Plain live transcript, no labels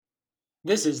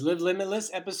This is Live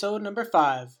Limitless episode number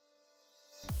 5.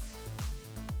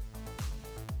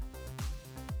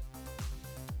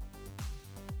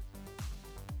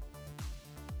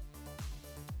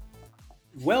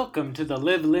 Welcome to the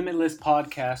Live Limitless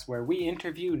podcast, where we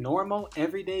interview normal,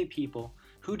 everyday people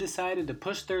who decided to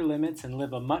push their limits and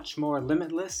live a much more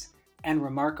limitless and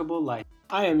remarkable life.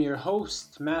 I am your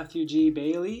host, Matthew G.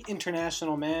 Bailey,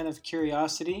 international man of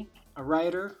curiosity, a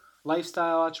writer,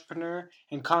 lifestyle entrepreneur,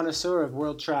 and connoisseur of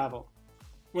world travel.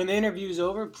 When the interview is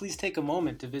over, please take a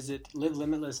moment to visit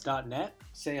livelimitless.net.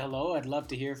 Say hello, I'd love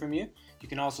to hear from you. You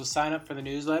can also sign up for the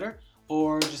newsletter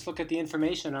or just look at the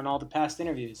information on all the past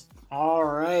interviews. All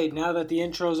right, now that the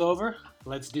intro's over,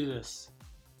 let's do this.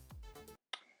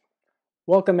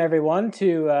 Welcome everyone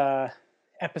to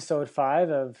episode 5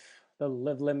 of the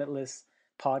Live Limitless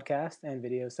podcast and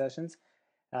video sessions.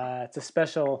 It's a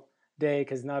special day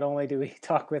because not only do we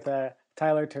talk with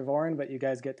Tyler Tervorn, but you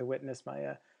guys get to witness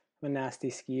my nasty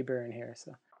ski burn here.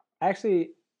 So I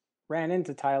actually ran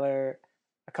into Tyler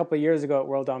a couple of years ago at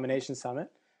World Domination Summit,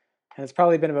 and it's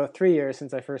probably been about 3 years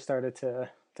since I first started to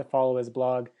follow his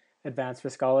blog, Advanced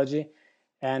Riskology.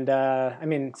 And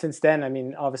since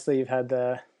then, obviously you've had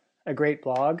a great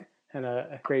blog and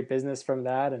a great business from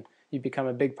that, and you've become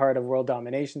a big part of World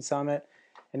Domination Summit,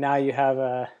 and now you have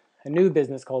a new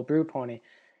business called Brew Pony.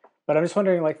 But I'm just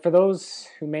wondering, like, for those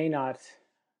who may not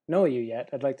know you yet,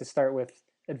 I'd like to start with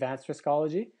Advanced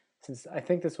Riskology, since I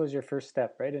think this was your first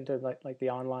step, right, into like the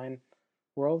online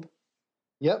world.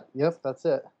 Yep, that's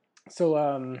it.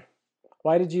 So,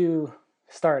 why did you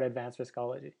start Advanced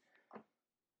Riskology?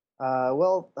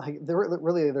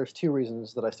 There's 2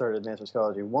 reasons that I started Advanced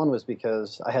Riskology. One was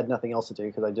because I had nothing else to do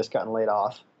because I'd just gotten laid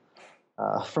off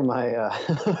from my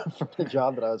from the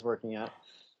job that I was working at,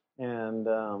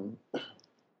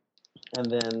 and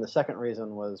then the second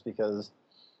reason was because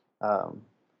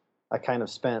I kind of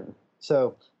spent.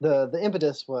 So the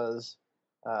impetus was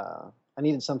I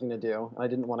needed something to do. I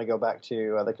didn't want to go back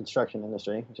to the construction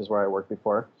industry, which is where I worked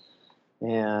before.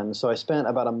 And so I spent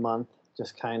about a month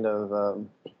just kind of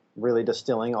really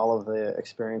distilling all of the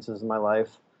experiences in my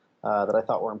life that I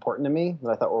thought were important to me, that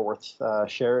I thought were worth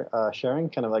sharing,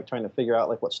 kind of like trying to figure out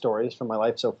like what stories from my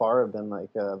life so far have been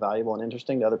like valuable and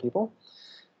interesting to other people.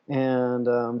 And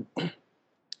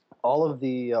all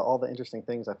the interesting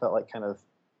things I felt like kind of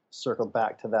circled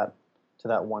back to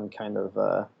that one kind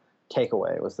of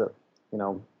takeaway, was that, you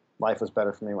know, life was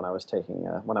better for me when I was taking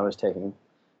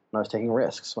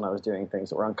risks, when I was doing things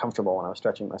that were uncomfortable, when I was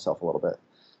stretching myself a little bit.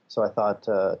 So I thought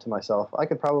to myself, I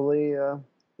could probably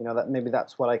that maybe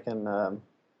that's where I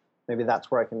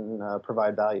can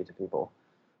provide value to people,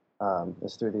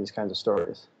 is through these kinds of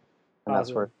stories, and Awesome.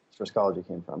 That's where Riskology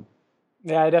came from.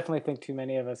 Yeah, I definitely think too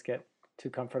many of us get too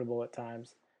comfortable at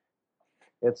times.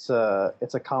 It's a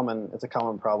common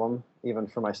problem, even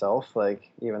for myself. Like,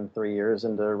 even 3 years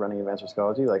into running Advanced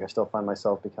Riskology, like I still find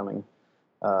myself becoming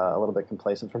a little bit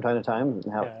complacent from time to time, and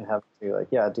have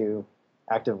to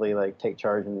actively take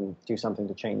charge and do something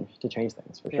to change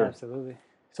things, for sure. Yeah, absolutely.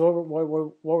 So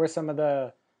what were some of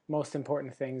the most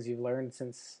important things you've learned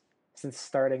since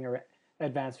starting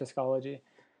Advanced Riskology?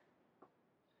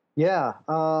 Yeah,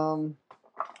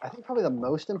 I think probably the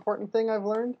most important thing I've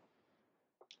learned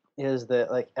is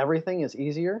that everything is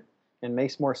easier and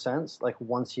makes more sense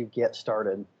once you get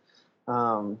started.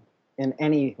 In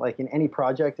any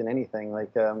project, in anything,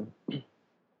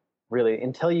 really,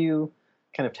 until you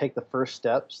kind of take the first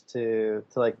steps to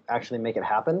actually make it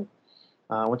happen,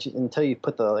 until you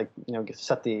put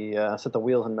set the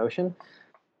wheels in motion,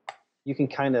 you can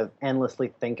kind of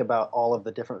endlessly think about all of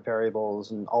the different variables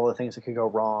and all the things that could go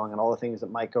wrong and all the things that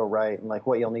might go right, and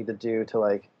what you'll need to do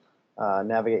to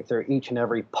navigate through each and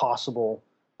every possible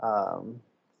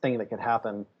thing that could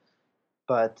happen.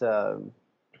 But and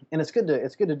it's good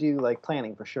to do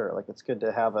planning, for sure. It's good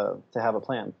to have a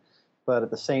plan, but at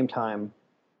the same time,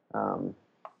 you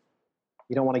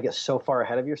don't want to get so far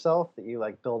ahead of yourself that you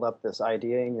build up this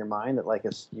idea in your mind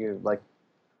that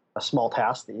a small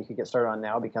task that you could get started on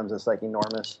now becomes this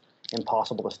enormous,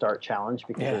 impossible to start challenge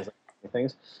because there's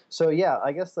things. So yeah,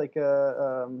 I guess what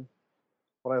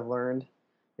I've learned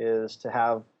is to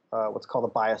have what's called a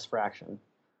bias fraction.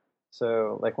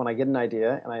 So when I get an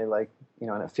idea and I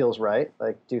and it feels right,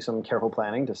 do some careful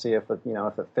planning to see if it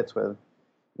fits with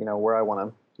where I want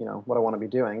to what I want to be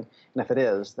doing, and if it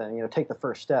is, then take the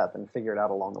first step and figure it out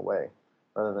along the way,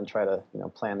 rather than try to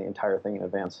plan the entire thing in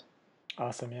advance.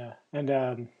 Awesome, yeah.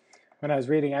 And when I was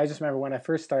reading, I just remember when I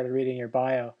first started reading your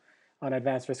bio on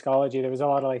Advanced Riskology, there was a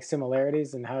lot of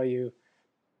similarities in how you,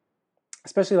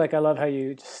 especially I love how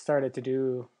you just started to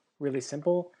do really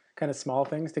simple kind of small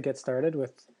things to get started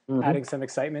with Hmm. adding some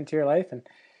excitement to your life. And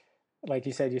like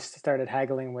you said, you started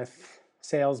haggling with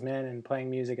salesmen and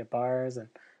playing music at bars and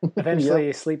Yep.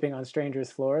 eventually sleeping on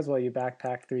strangers' floors while you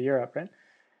backpacked through Europe, right?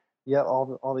 Yep.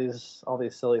 All these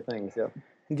silly things. Yep.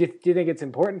 Do you think it's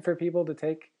important for people to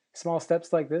take small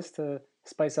steps like this to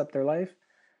spice up their life?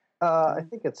 I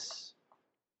think it's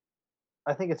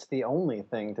the only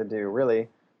thing to do, really.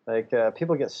 Like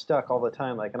people get stuck all the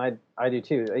time. Like, and I do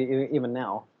too. Even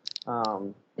now,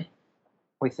 um,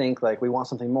 we think like we want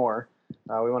something more.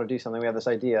 We want to do something. We have this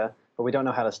idea, but we don't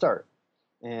know how to start.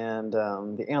 And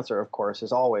the answer, of course,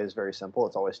 is always very simple.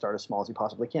 It's always start as small as you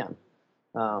possibly can.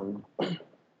 Um,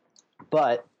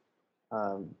 but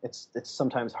it's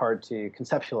sometimes hard to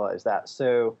conceptualize that.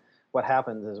 So what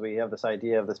happens is we have this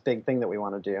idea of this big thing that we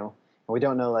want to do, and we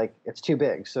don't know, like, it's too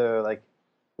big. So like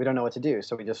we don't know what to do.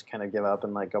 So we just kind of give up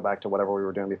and like go back to whatever we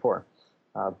were doing before.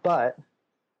 But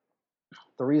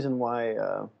the reason why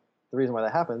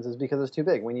that happens is because it's too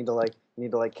big. You need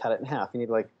to like cut it in half. You need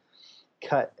to like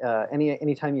cut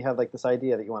anytime you have like this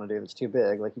idea that you want to do that's too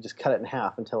big, like you just cut it in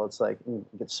half until it's like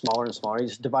it gets smaller and smaller. You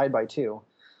just divide by two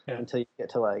Yeah. until you get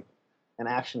to like an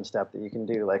action step that you can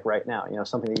do like right now. You know,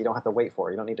 something that you don't have to wait for.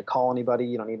 You don't need to call anybody.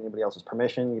 You don't need anybody else's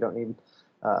permission. You don't need.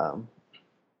 Um,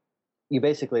 you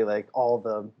basically like all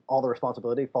the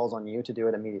responsibility falls on you to do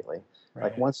it immediately. Like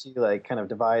Right. once you like kind of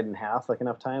divide in half like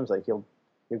enough times, like you'll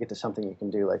get to something you can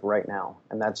do like right now,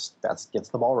 and that's gets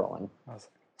the ball rolling. Awesome.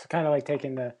 So kind of like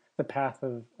taking the path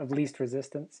of least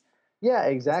resistance. Yeah, Is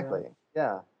that? exactly.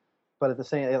 Yeah, but at the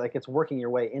same, like, it's working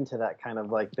your way into that kind of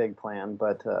like big plan.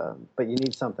 But you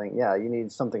need something. Yeah, you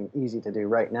need something easy to do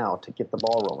right now to get the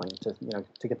ball rolling, to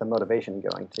to get the motivation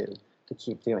going to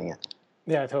keep doing it.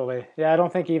 Yeah, totally. Yeah, I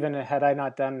don't think even had I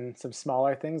not done some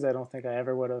smaller things, I don't think I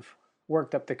ever would have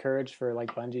worked up the courage for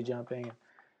like bungee jumping and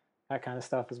that kind of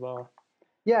stuff as well.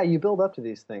 Yeah, you build up to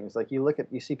these things. Like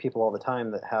you see people all the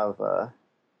time that have uh,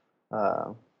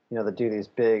 that do these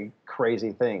big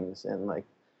crazy things, and like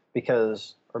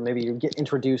because or maybe you get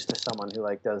introduced to someone who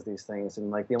like does these things,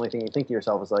 and like the only thing you think to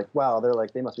yourself is like, wow, they're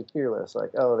like they must be fearless. Like,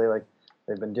 oh,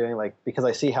 they've been doing, like, because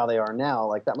I see how they are now,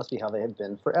 like that must be how they had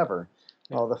been forever.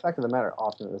 Yeah. Well, the fact of the matter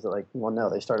often is that, like, well, no,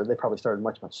 they probably started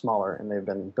much smaller, and they've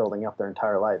been building up their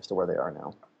entire lives to where they are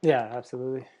now. Yeah,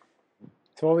 absolutely.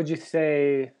 So what would you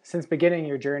say since beginning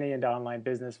your journey into online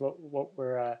business, what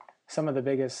were some of the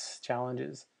biggest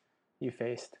challenges you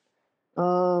faced?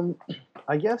 Um,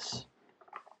 I guess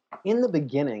in the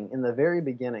beginning, in the very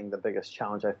beginning, the biggest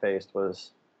challenge I faced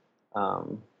was,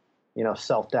 um,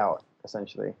 self doubt.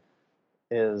 Essentially,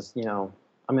 is I'm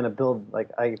going to build, like,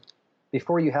 I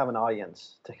before you have an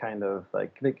audience to kind of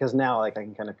like, because now like I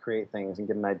can kind of create things and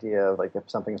get an idea of like if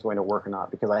something's going to work or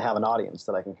not, because I have an audience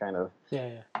that I can kind of Yeah,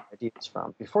 yeah, ideas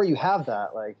from. Before you have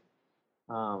that, like,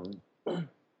 um,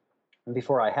 and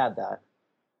before I had that,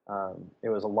 it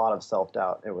was a lot of self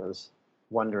doubt. It was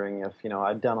wondering if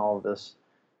I'd done all of this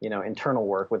internal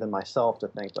work within myself to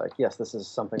think like, yes, this is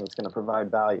something that's going to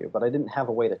provide value, but I didn't have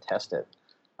a way to test it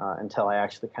until I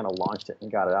actually kind of launched it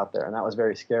and got it out there, and that was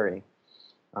very scary.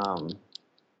 Um,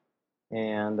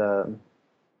 and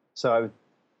so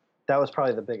that was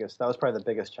probably the biggest. That was probably the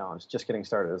biggest challenge. Just getting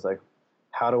started is like,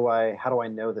 how do I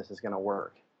know this is going to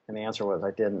work? And the answer was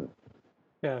I didn't.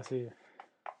 yeah.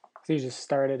 So you just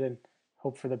started and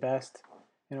hope for the best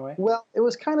in a way. Well, it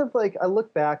was kind of like I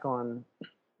look back on,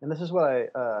 and this is what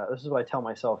I tell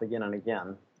myself again and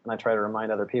again, and I try to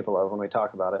remind other people of when we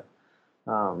talk about it.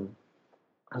 Um,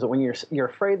 is that when you're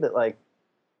afraid that, like,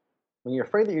 when you're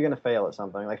afraid that you're going to fail at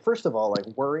something, like, first of all, like,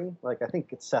 worry, like, I think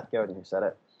it's Seth Godin who said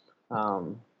it.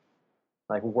 Um,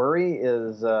 like, worry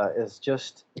is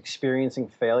just experiencing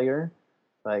failure,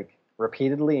 like,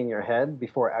 repeatedly in your head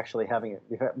before actually having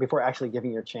it, before actually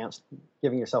giving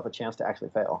yourself a chance to actually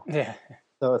fail. Yeah,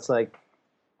 So it's like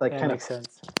yeah, it kind of makes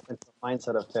sense. into the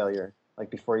mindset of failure,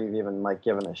 like before you've even like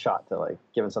given something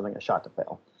a shot to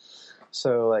fail.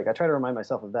 So like I try to remind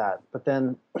myself of that, but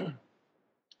then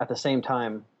at the same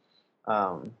time,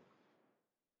 um,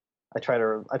 I try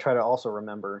to also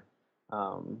remember,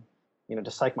 um,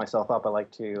 to psych myself up. I like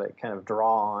to like kind of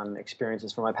draw on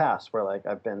experiences from my past where like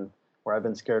where I've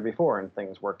been scared before and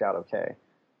things worked out okay.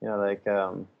 Like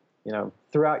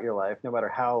throughout your life, no matter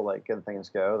how like good things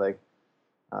go, like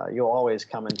you'll always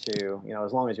come into,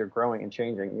 as long as you're growing and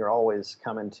changing, you're always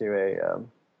come into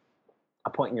a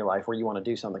point in your life where you want to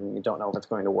do something and you don't know if it's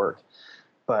going to work.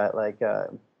 But like,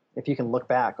 if you can look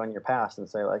back on your past and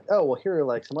say like, oh, well, here are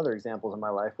like some other examples in my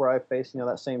life where I faced,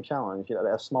 that same challenge, at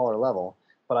a smaller level,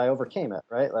 but I overcame it,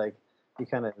 right? Like Yeah, you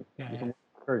yeah, can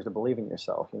encourage to believe in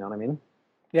yourself. You know what I mean?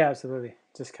 yeah, absolutely.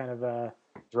 Just kind of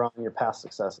Draw on your past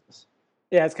successes.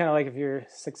 Yeah, it's kind of like if you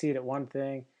succeed at one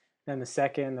thing, then the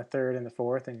second, the third, and the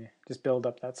fourth, and you just build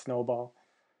up that snowball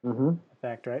Mm-hmm.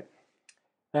 effect, right?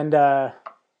 And I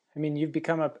mean, you've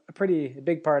become a pretty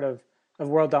big part of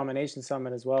World Domination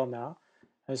Summit as well now.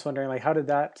 I was wondering, like, how did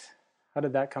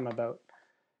that come about?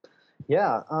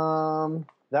 Yeah,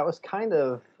 that was kind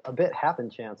of a bit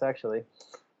happen chance, actually,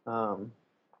 um,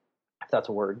 if that's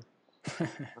a word.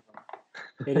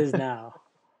 It is now.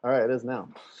 All right, it is now.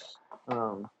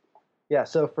 Um, yeah,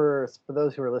 so for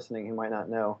those who are listening who might not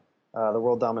know, the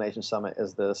World Domination Summit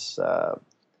is this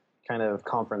kind of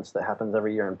conference that happens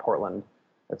every year in Portland.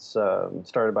 It's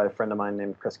started by a friend of mine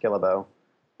named Chris Gillibo,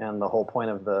 and the whole point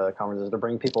of the conference is to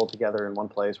bring people together in one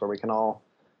place where we can all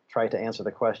try to answer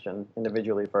the question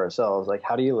individually for ourselves, like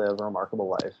how do you live a remarkable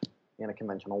life in a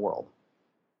conventional world?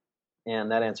 And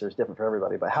that answer is different for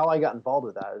everybody. But how I got involved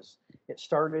with that is it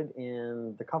started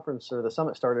in the conference, or the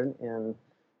summit started in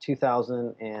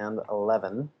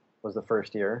 2011 was the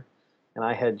first year, and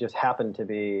I had just happened to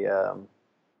be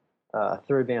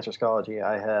through Advanced Riskology.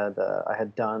 I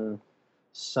had done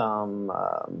some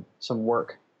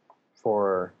work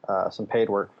for some paid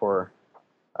work for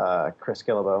Chris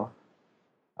Gillibo,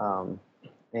 um,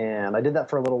 and I did that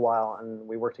for a little while, and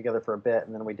we worked together for a bit,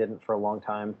 and then we didn't for a long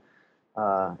time.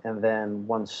 And then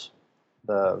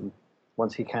the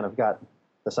once he kind of got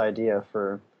this idea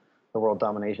for the World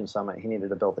Domination Summit, he needed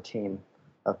to build a team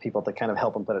of people to kind of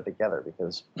help him put it together,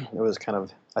 because it was kind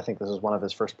of, I think this was one of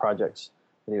his first projects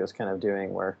that he was kind of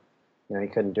doing where, you know, he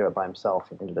couldn't do it by himself.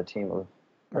 He needed a team of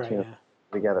Right. Yeah.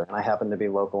 together. And I happened to be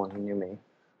local, and he knew me,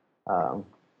 and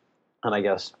I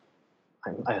guess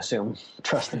I assume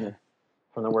trusted me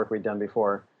from the work we'd done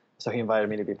before. So he invited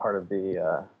me to be part of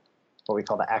the what we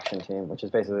call the action team, which is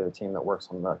basically the team that works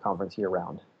on the conference year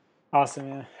round. Awesome.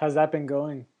 Yeah. How's that been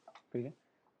going? Pretty good.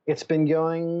 It's been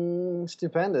going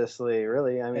stupendously,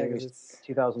 really. I mean, Yeah, we 'cause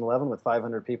 2011 with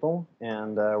 500 people,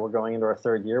 and we're going into our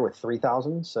third year with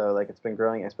 3,000. So, like, it's been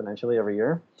growing exponentially every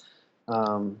year.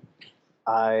 Um,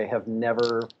 I have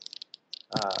never,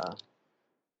 uh,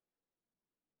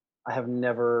 I have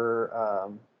never. I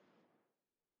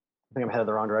think I'm headed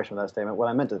the wrong direction with that statement. What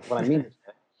I mean to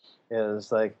say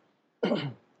is like,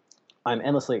 I'm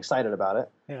endlessly excited about it.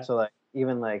 yeah. So like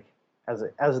even like as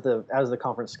the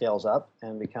conference scales up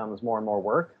and becomes more and more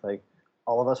work, like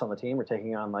all of us on the team are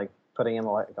taking on like putting in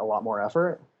like a lot more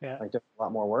effort, Yeah. like doing a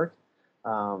lot more work.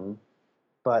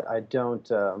 But I don't.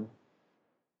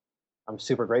 I'm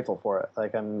super grateful for it.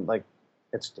 Like I'm like,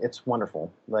 it's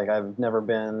wonderful. Like I've never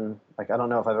been like I don't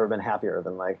know if I've ever been happier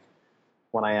than like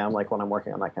when I am like when I'm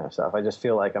working on that kind of stuff. I just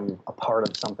feel like I'm a part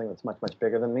of something that's much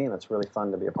bigger than me, and it's really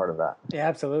fun to be a part of that. Yeah,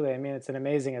 absolutely. I mean, it's an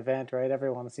amazing event, right?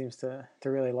 Everyone seems to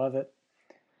really love it.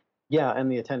 Yeah, and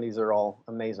the attendees are all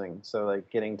amazing. So like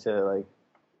getting to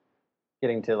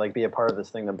like be a part of this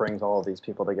thing that brings all of these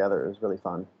people together is really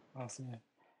fun. Awesome. Yeah.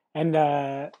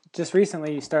 And just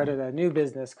recently, you started a new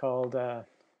business called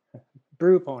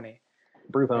Brew Pony.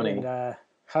 Brew Pony. And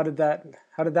how did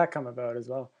that come about as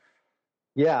well?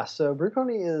 Yeah, so Brew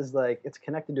Pony is like it's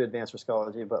connected to Advanced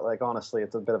Riskology, but like honestly,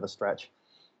 it's a bit of a stretch.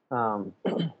 Um,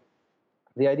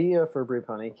 the idea for Brew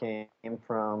Pony came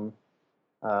from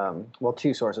well,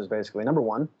 two sources basically. Number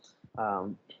one,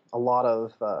 a lot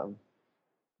of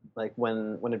like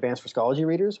when Advanced Riskology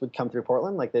readers would come through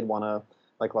Portland, like they'd want to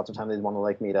like lots of times they'd want to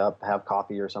like meet up, have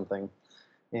coffee or something,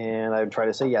 and I would try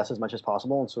to say yes as much as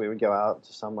possible. And so we would go out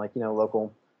to some like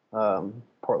local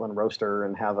Portland roaster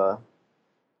and have a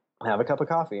cup of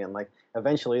coffee, and like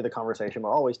eventually the conversation will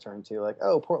always turn to like,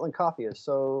 oh, Portland coffee is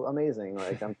so amazing,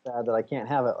 like I'm sad that I can't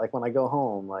have it like when I go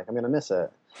home, like I'm gonna miss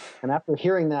it. And after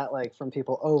hearing that like from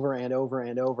people over and over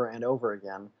and over and over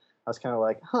again, I was kind of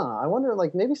like, I wonder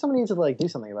like maybe somebody needs to like do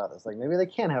something about this, like maybe they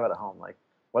can't have it at home. Like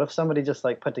what if somebody just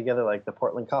like put together like the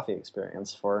Portland coffee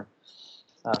experience for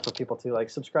people to like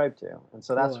subscribe to? And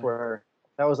so that's Cool. where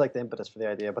that was like the impetus for the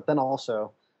idea. But then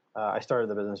also I started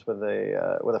the business with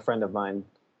a friend of mine,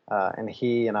 and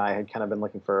he and I had kind of been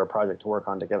looking for a project to work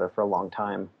on together for a long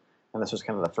time, and this was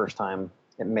kind of the first time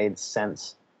it made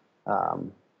sense.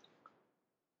 Um,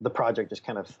 the project just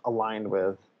kind of aligned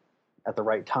with at the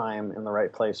right time in the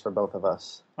right place for both of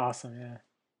us. Awesome. Yeah.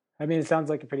 I mean, it sounds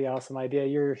like a pretty awesome idea.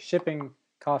 You're shipping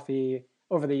coffee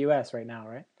over the U.S. right now,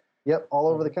 right? Yep, all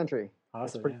over the Over. country. It's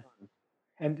Awesome. pretty Yeah. fun.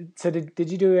 And so,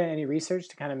 did you do any research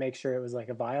to kind of make sure it was like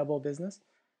a viable business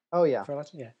Oh yeah, for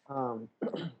election? Yeah. um,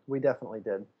 we definitely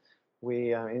did.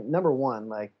 We number one,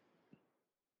 like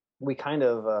we kind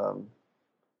of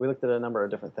we looked at a number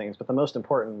of different things, but the most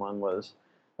important one was,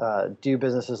 do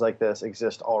businesses like this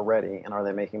exist already, and are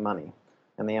they making money?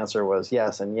 And the answer was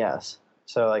yes and yes.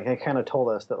 So like it kind of told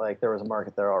us that like there was a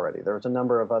market there already. There was a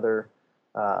number of other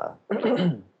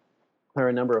there are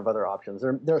a number of other options.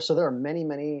 There are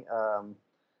many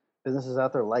businesses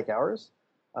out there like ours,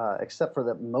 except for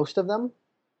that most of them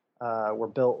were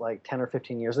built like 10 or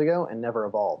 15 years ago and never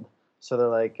evolved. So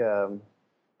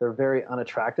they're very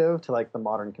unattractive to like the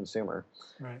modern consumer.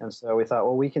 Right. And so we thought,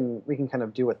 well, we can kind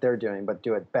of do what they're doing, but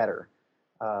do it better.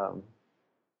 Um,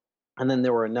 and then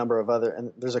there were a number of other,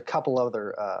 and there's a couple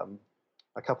other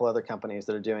companies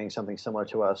that are doing something similar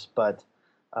to us, but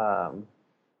um,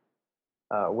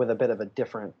 with a bit of a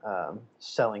different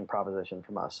selling proposition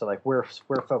from us. So like we're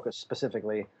focused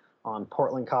specifically on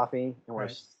Portland coffee, and we're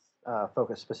Right.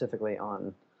 focused specifically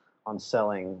on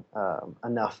selling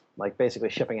enough, like basically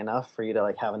shipping enough for you to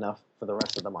like have enough for the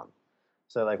rest of the month.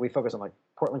 So like we focus on like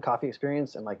Portland coffee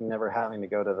experience and like never having to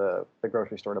go to the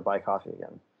grocery store to buy coffee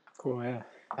again. Cool. Yeah.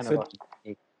 Kind So, of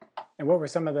a, and what were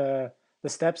some of the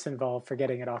steps involved for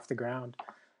getting it off the ground?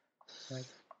 Like,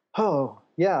 oh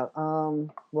yeah.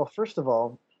 Well, first of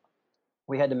all,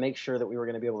 we had to make sure that we were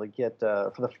going to be able to get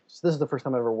so this is the first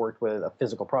time I ever worked with a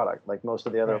physical product. Like most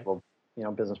of the other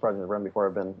right. business projects I've run before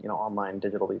have been online,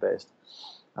 digitally based.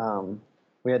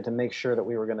 We had to make sure that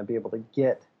we were going to be able to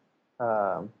get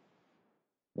um,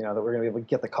 that we're going to be able to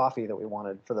get the coffee that we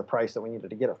wanted for the price that we needed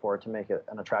to get it for to make it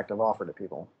an attractive offer to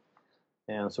people.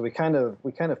 And so we kind of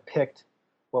picked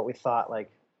what we thought, like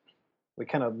we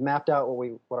kind of mapped out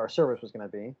what our service was going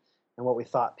to be and what we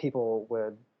thought people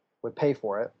would pay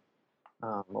for it.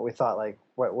 What we thought, like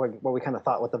what we kind of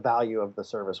thought what the value of the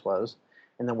service was,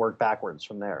 and then worked backwards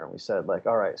from there. And we said like,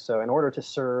 all right, so in order to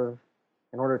sell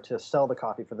the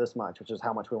coffee for this much, which is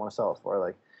how much we want to sell it for,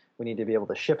 like we need to be able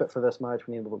to ship it for this much.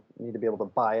 We need to be able to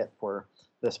buy it for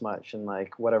this much, and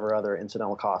like whatever other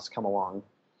incidental costs come along.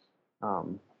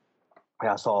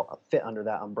 Yeah, so I'll fit under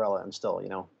that umbrella and still,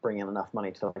 bring in enough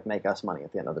money to like make us money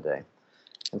at the end of the day.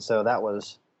 And so that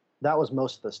was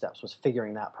most of the steps, was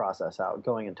figuring that process out,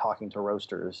 going and talking to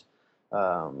roasters,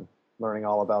 learning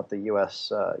all about the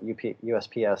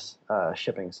USPS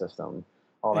shipping system,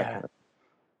 all that Yeah. kind of.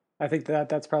 I think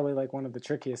that's probably like one of the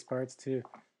trickiest parts too,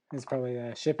 is probably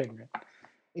shipping. Right?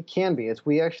 It can be.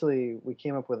 We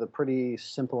came up with a pretty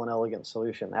simple and elegant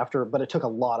solution but it took a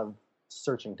lot of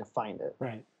searching to find it.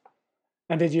 Right.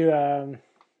 And did you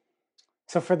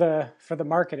so for the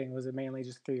marketing, was it mainly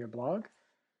just through your blog?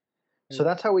 So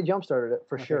that's how we jump started it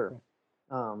for Okay, sure.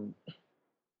 cool.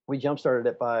 We jump started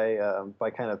it by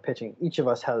kind of pitching. Each of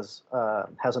us has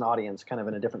an audience kind of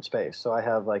in a different space. So I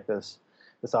have like this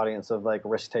audience of like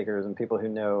risk takers and people who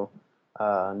know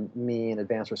me and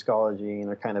advanced riskology and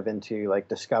are kind of into like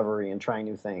discovery and trying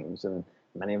new things. And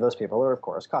many of those people are of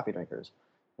course coffee drinkers.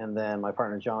 And then my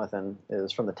partner Jonathan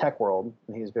is from the tech world,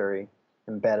 and he's very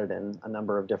embedded in a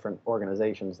number of different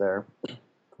organizations there.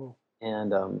 Cool.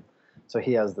 And so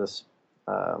he has this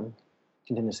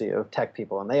contingency of tech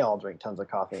people, and they all drink tons of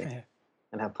coffee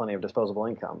and have plenty of disposable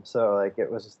income. So like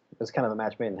it was kind of a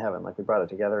match made in heaven. Like we brought it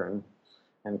together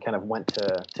and kind of went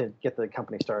to get the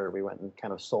company started. We went and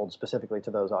kind of sold specifically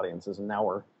to those audiences, and now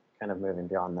we're kind of moving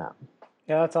beyond that.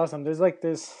 Yeah, that's awesome.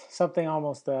 There's something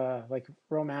almost like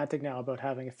romantic now about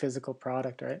having a physical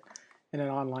product, right, in an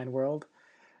online world.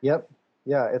 Yep.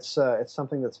 Yeah, it's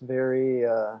something that's very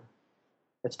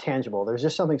it's tangible. There's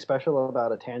just something special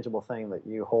about a tangible thing that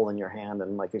you hold in your hand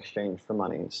and like exchange for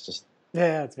money. It's just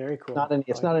Yeah, it's very cool.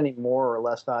 it's not any more or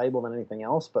less valuable than anything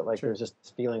else, but like Sure. there's just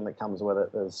this feeling that comes with it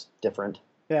that's different.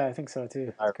 Yeah, I think so too.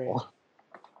 That's great. Desirable.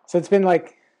 So it's been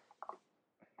like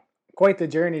quite the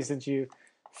journey since you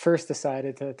first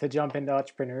decided to jump into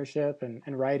entrepreneurship and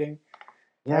writing.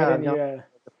 Yeah, Right? I've And gone you in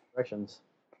different directions.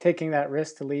 taking that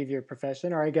risk to leave your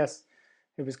profession, or I guess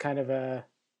it was kind of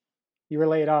you were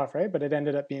laid off, right? But it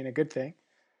ended up being a good thing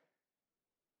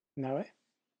in that way.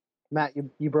 Matt,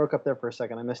 you broke up there for a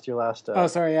second. I missed your last. Oh,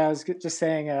 sorry. Yeah, I was just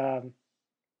saying.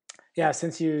 Yeah,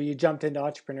 since you jumped into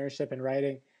entrepreneurship and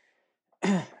writing,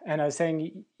 and I was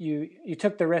saying you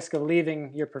took the risk of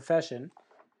leaving your profession,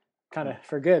 kind of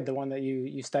for good, the one that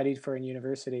you studied for in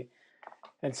university,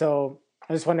 and so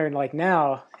I was wondering, like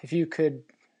now, if you could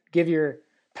give your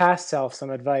past self some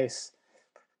advice,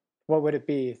 what would it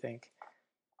be? You think?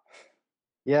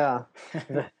 Yeah.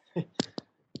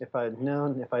 If I'd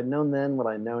known then what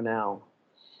I know now.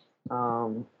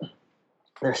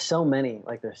 There's so many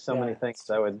many things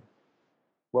I would.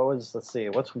 Let's see,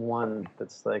 what's one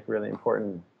that's like really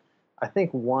important? I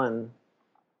think one,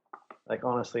 like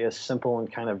honestly, as simple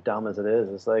and kind of dumb as it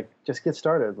is like just get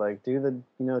started. Like do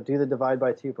the divide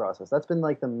by two process. That's been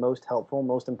like the most helpful,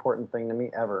 most important thing to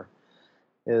me ever.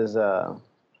 Is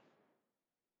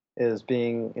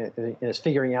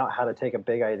figuring out how to take a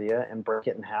big idea and break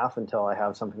it in half until I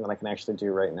have something that I can actually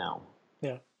do right now.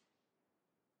 Yeah.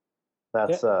 Yeah.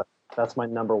 That's that's my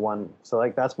number one. So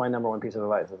like that's my number one piece of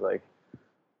advice is like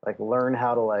learn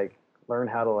how to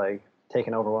like take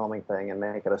an overwhelming thing and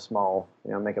make it a small,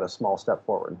 make it a small step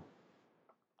forward.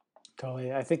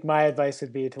 Totally. I think my advice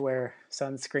would be to wear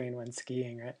sunscreen when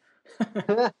skiing, right?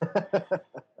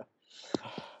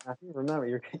 I think remember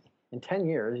you're in 10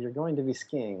 years you're going to be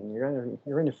skiing and you're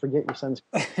going to forget your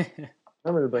sunscreen.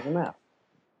 Remember to bring a map.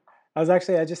 I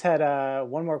just had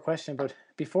one more question, but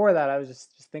before that, I was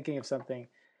just thinking of something.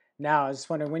 Now, I was just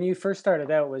wondering, when you first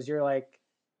started out, was your like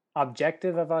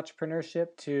objective of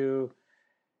entrepreneurship to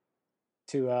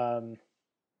um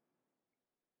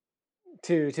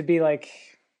to be like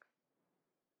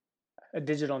a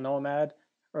digital nomad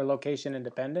or location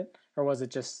independent, or was it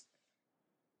just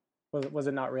was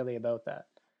it not really about that?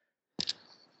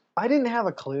 I didn't have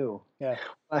a clue Yeah.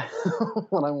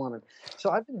 what I wanted. So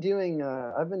I've been doing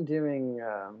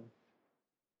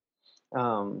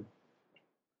um,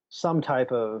 some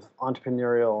type of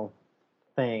entrepreneurial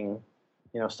thing,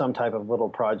 some type of little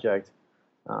project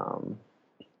um,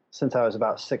 since I was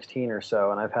about 16 or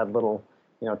so, and I've had little,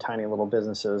 tiny little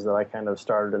businesses that I kind of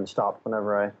started and stopped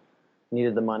whenever I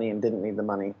needed the money and didn't need the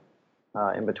money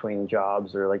in between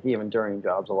jobs or like even during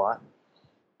jobs a lot.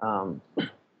 Um,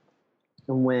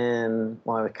 when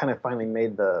I kind of finally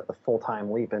made the full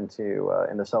time leap into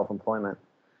self employment,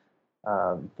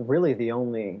 really the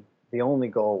only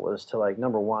goal was to like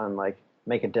number one like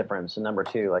make a difference, and number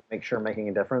two like make sure making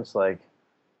a difference like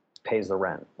pays the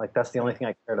rent. Like that's the only Right. thing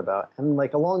I cared about. And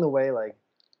like along the way, like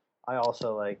I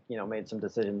also like made some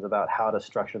decisions about how to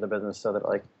structure the business so that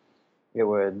like it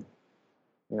would,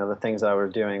 the things that I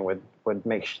was doing would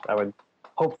I would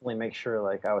hopefully make sure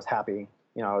like I was happy.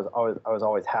 I was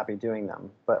always happy doing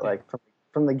them. But Yeah. like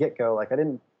from the get go, like I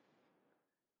didn't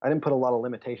put a lot of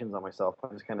limitations on myself. I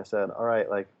just kind of said, all right,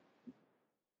 like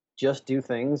just do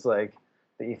things like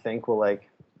that you think will like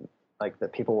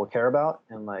that people will care about,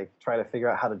 and like try to figure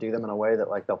out how to do them in a way that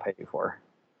like they'll pay you for.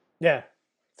 Yeah.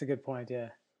 It's a good point. Yeah.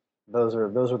 Those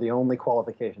are the only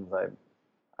qualifications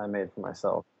I made for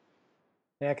myself.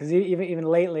 Yeah, because even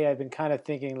lately, I've been kind of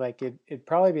thinking like it'd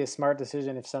probably be a smart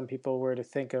decision if some people were to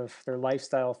think of their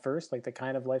lifestyle first, like the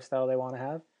kind of lifestyle they want to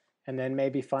have, and then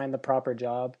maybe find the proper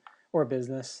job or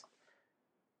business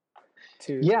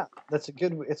to. Yeah, it's a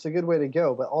good way to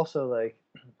go, but also like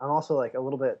I'm also like a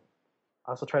little bit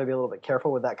I also try to be a little bit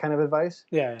careful with that kind of advice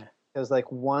Yeah. because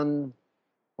like one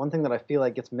thing that I feel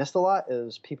like gets missed a lot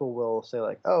is people will say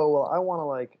like, "Oh, well, I want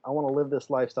to live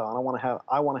this lifestyle and I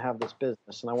want to have this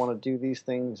business and I want to do these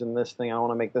things and this thing. I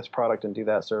want to make this product and do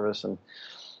that service." And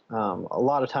a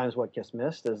lot of times what gets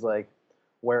missed is like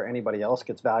where anybody else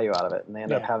gets value out of it, and they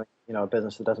end up Yeah. having, a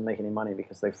business that doesn't make any money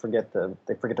because they forget to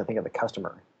think of the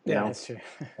customer, Yeah, that's true.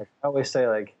 Like I always say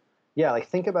like, yeah, like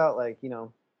think about like,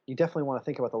 you definitely want to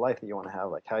think about the life that you want to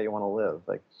have, like how you want to live,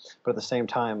 like, but at the same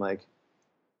time, like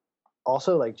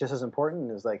also like just as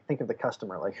important is like think of the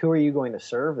customer, like who are you going to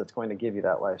serve that's going to give you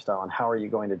that lifestyle, and how are you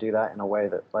going to do that in a way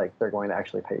that like they're going to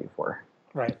actually pay you for.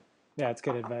 Right. Yeah, it's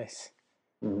good advice.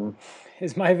 Hmm.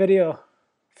 Is my video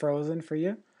frozen for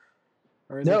you,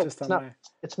 or is it No, just on my?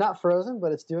 it's not frozen,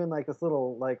 but it's doing like this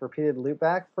little like repeated loop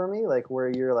back for me, like where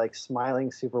you're like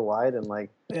smiling super wide and like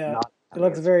Yeah, not it at me.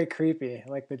 looks very creepy,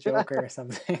 like the Joker or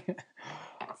something.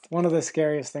 It's one of the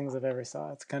scariest things I've ever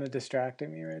saw. It's kind of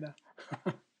distracting me right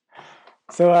now.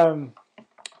 So,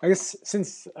 I guess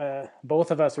since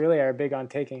both of us really are big on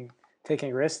taking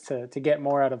risks to get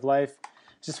more out of life,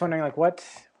 just wondering like what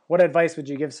advice would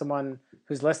you give someone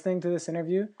who's listening to this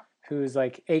interview, who's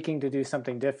like aching to do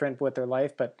something different with their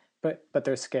life, but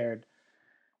they're scared.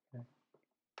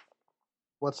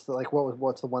 What's the like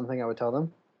what's the one thing I would tell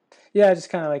them? Yeah, just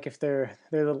kind of like if they're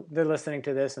listening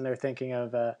to this and they're thinking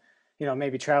of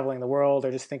maybe traveling the world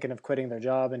or just thinking of quitting their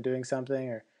job and doing something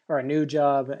or a new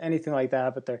job, anything like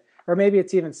that. But they're or maybe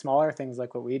it's even smaller things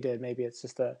like what we did. Maybe it's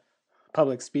just a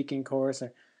public speaking course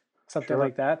or something Sure.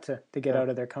 like that to get Yeah. out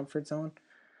of their comfort zone.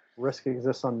 Risk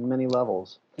exists on many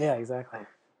levels. Yeah, exactly.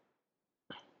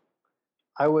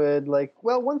 I would like,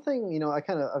 well, one thing, I've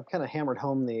kind of hammered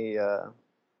home the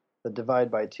divide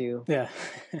by two Yeah,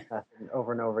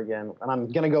 over and over again, and I'm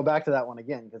gonna go back to that one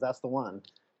again because that's the one.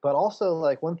 But also,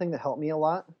 like one thing that helped me a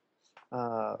lot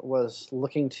was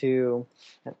looking to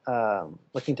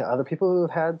other people who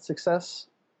have had success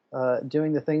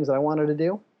doing the things that I wanted to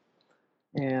do,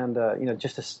 and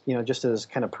just as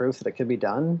kind of proof that it could be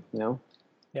done.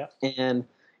 yeah, And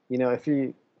if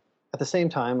you at the same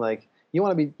time like you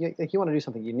want to do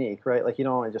something unique, right? Like you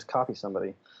don't want to just copy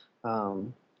somebody.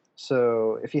 Um,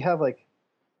 so if you have like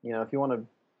if you want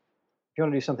to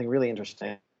do something really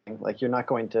interesting, like you're not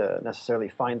going to necessarily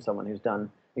find someone who's done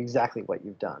exactly what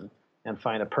you've done. and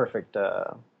find a perfect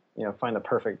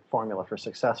formula for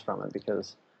success from it,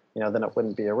 because then it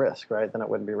wouldn't be a risk, right? Then it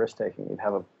wouldn't be risk taking.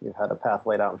 You've had a path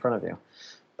laid out in front of you.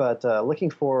 But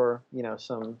looking for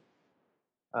some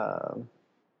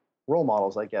role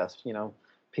models, I guess,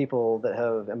 people that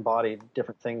have embodied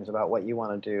different things about what you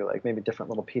want to do, like maybe different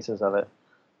little pieces of it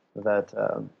that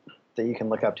you can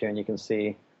look up to, and you can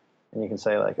see, and you can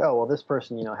say like, oh, well, this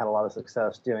person, had a lot of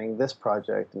success doing this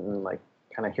project, and like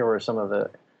kind of here's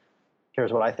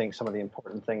what I think some of the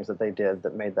important things that they did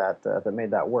that made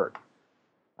that work.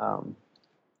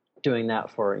 Doing that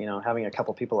for, having a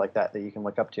couple people like that you can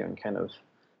look up to and kind of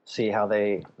see how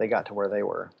they got to where they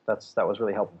were. That was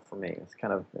really helpful for me. It's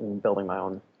kind of in building my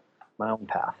own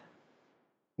path.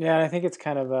 Yeah, I think it's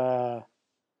kind of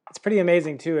it's pretty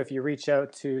amazing too if you reach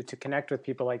out to connect with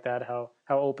people like that. How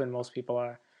open most people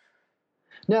are.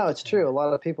 No, it's true. A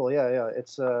lot of people. Yeah.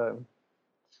 It's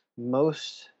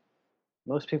most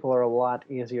people are a lot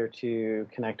easier to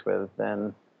connect with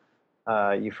than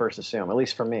you first assume. At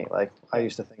least for me. Like I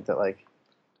used to think that like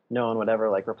no one would ever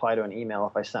like reply to an email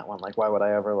if I sent one. Like why would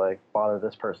I ever like bother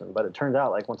this person? But it turned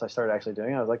out like once I started actually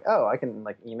doing it, I was like, oh, I can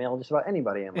like email just about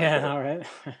anybody. And, like, yeah, all right.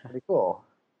 Pretty cool.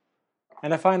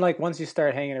 And I find like once you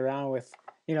start hanging around with,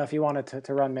 if you wanted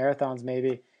to run marathons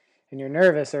maybe, and you're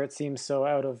nervous or it seems so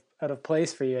out of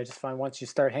place for you, I just find once you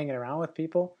start hanging around with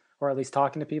people, or at least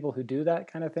talking to people who do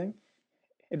that kind of thing,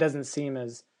 it doesn't seem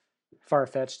as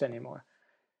far-fetched anymore.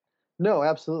 No,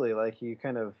 absolutely. Like you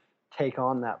kind of take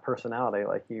on that personality.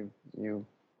 Like you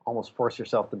almost force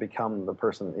yourself to become the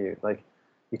person that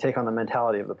you take on the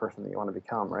mentality of the person that you want to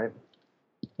become, right?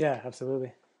 Yeah,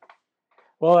 absolutely.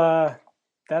 Well,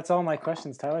 that's all my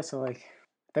questions, Tyler. So like,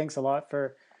 thanks a lot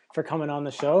for coming on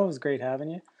the show. It was great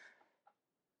having you.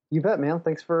 You bet, man.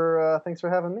 Thanks for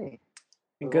having me.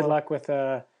 And good luck with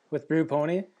Brew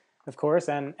Pony, of course,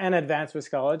 and Advanced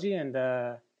Whiskology. And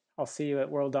I'll see you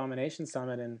at World Domination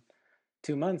Summit in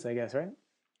 2 months, I guess, right?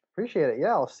 Appreciate it.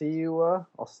 Yeah, I'll see you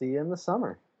in the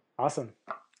summer. Awesome.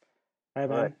 All right,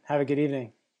 man. All right. Have a good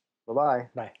evening. Bye-bye.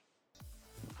 Bye.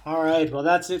 All right. Well,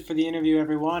 that's it for the interview,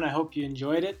 everyone. I hope you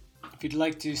enjoyed it. If you'd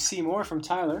like to see more from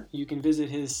Tyler, you can visit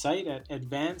his site at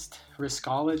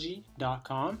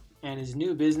advancedriskology.com and his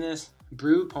new business,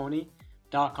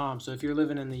 brewpony.com. So if you're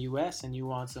living in the US and you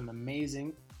want some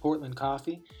amazing Portland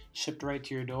coffee shipped right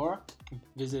to your door,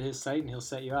 visit his site and he'll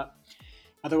set you up.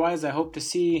 Otherwise, I hope to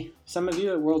see some of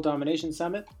you at World Domination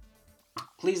Summit.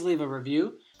 Please leave a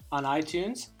review on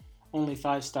iTunes. Only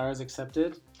 5 stars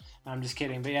accepted. I'm just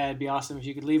kidding. But yeah, it'd be awesome if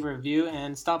you could leave a review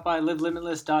and stop by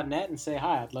livelimitless.net and say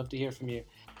hi. I'd love to hear from you.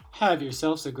 Have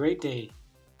yourselves a great day.